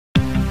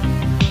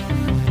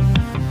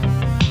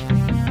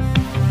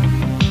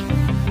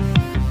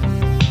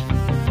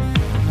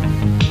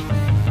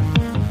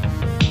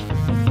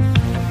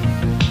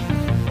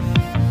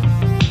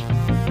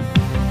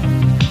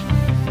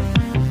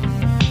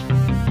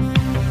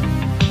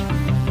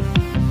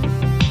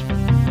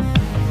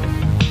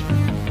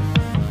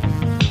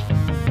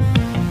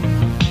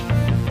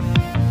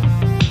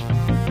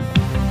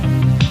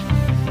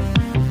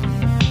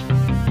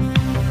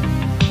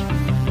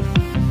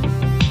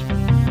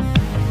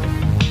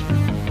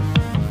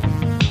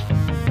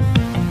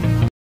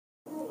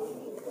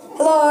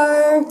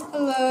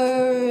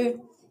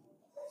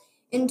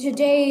in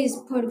today's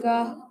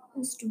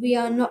podcast, we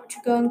are not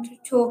going to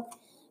talk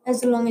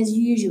as long as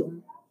usual.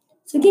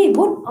 So, Gabe,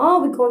 what are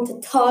we going to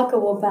talk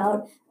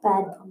about,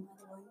 Bad Pun?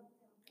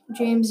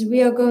 James,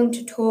 we are going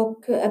to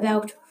talk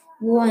about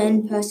war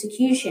and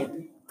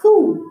persecution.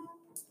 Cool.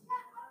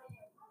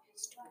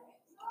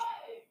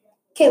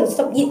 Okay, let's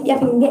stop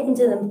yapping and get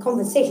into the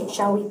conversation,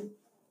 shall we?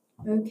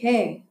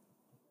 Okay.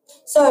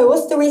 So,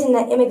 what's the reason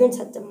that immigrants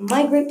had to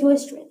migrate to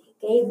Australia,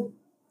 Gabe?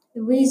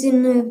 The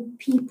reason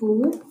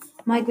people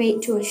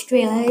migrate to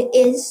Australia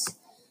is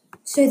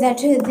so that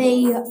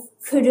they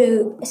could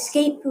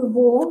escape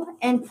war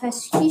and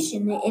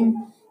persecution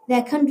in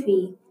their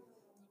country.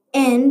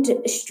 And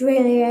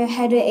Australia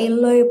had a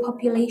low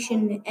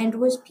population and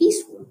was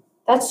peaceful.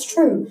 That's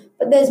true,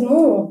 but there's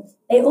more.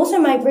 They also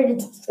migrated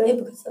to Australia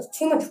because there was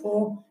too much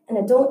war, and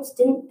adults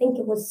didn't think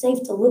it was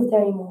safe to live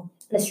there anymore.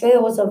 And Australia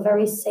was a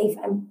very safe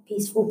and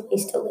peaceful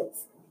place to live.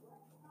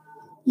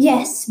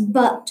 Yes,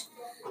 but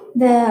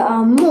there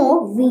are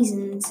more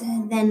reasons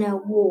than a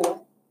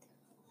war.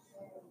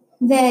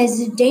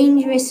 There's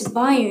dangerous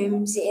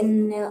biomes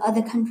in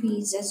other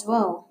countries as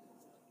well.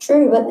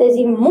 True, but there's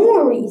even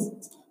more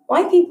reasons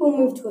why people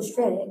move to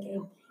Australia,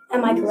 Gabe.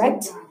 Am I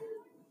correct?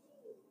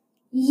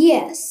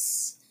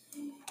 Yes,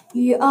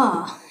 you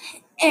are.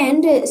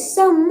 And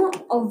some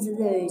of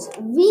those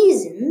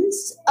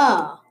reasons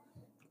are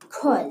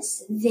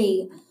because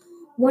they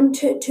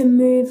wanted to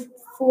move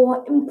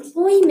for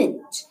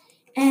employment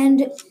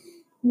and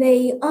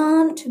they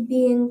aren't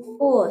being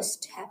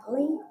forced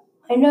happily.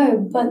 I know,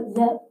 but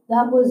there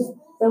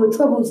were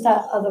troubles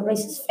that other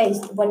races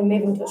faced when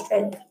moving to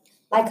Australia,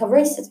 like a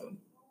racism.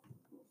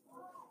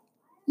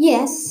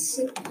 Yes,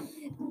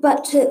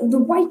 but the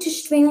white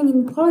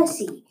Australian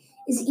policy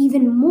is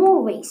even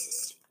more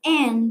racist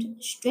and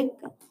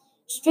stricter.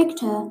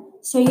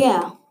 So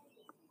yeah.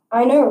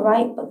 I know,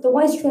 right? But the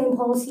white Australian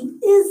policy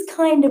is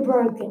kind of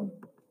broken.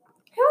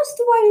 How is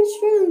the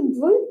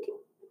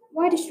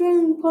white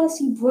Australian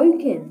policy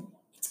broken?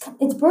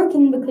 It's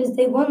broken because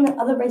they want the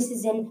other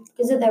races in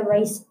because of their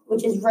race,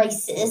 which is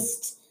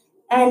racist,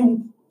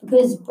 and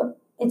because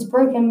it's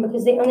broken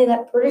because they only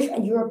let British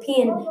and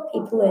European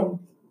people in,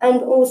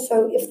 and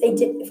also if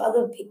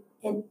other people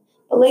in,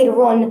 but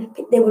later on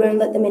they would only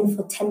let them in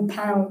for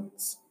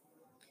 £10.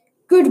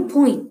 Good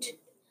point.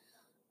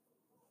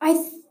 I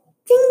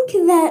think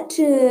that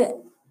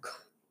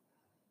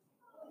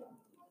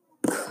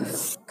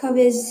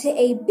covers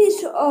a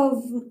bit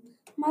of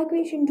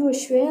migration to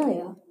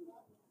Australia.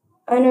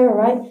 I know,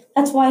 right?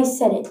 That's why I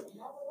said it.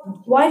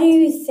 Why do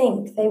you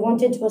think they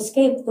wanted to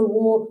escape the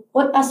war?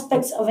 What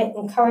aspects of it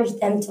encouraged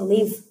them to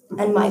leave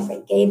and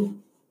migrate, Gabe?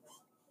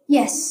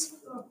 Yes,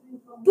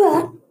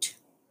 but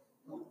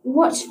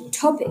what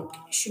topic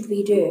should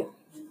we do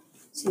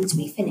since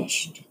we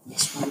finished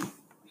this one?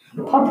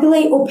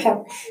 Populate or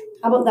perish.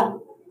 How about that?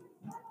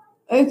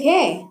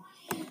 Okay.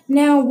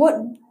 Now, what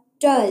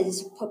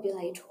does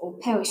populate or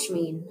perish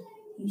mean,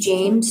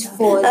 James,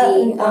 for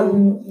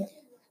the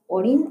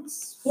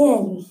audience?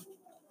 Yeah,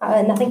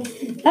 nothing.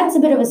 That's a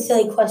bit of a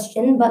silly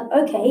question, but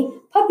okay.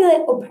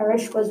 Populate or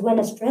perish was when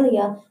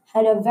Australia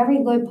had a very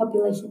low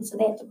population, so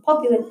they had to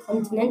populate the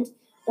continent,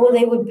 or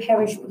they would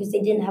perish because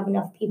they didn't have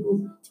enough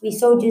people to be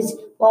soldiers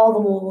while the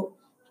war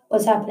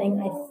was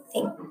happening, I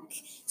think.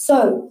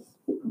 So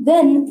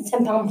then the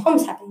 £10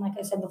 pumps happened, like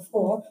I said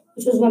before,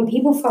 which was when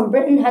people from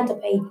Britain had to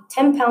pay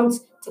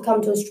 £10 to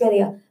come to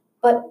Australia,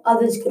 but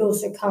others could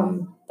also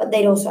come, but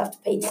they'd also have to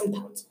pay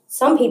 £10.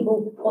 Some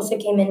people also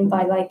came in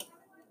by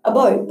a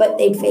boat, but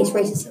they'd face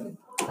racism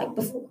like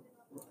before.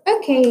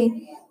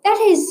 Okay, that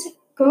is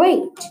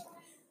great.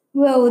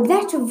 Well,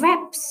 that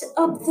wraps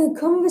up the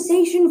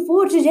conversation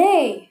for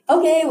today.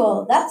 Okay,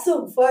 well, that's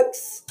all,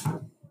 folks.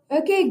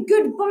 Okay,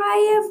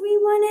 goodbye,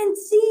 everyone, and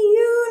see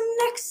you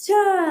next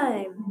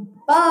time.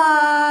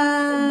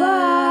 Bye.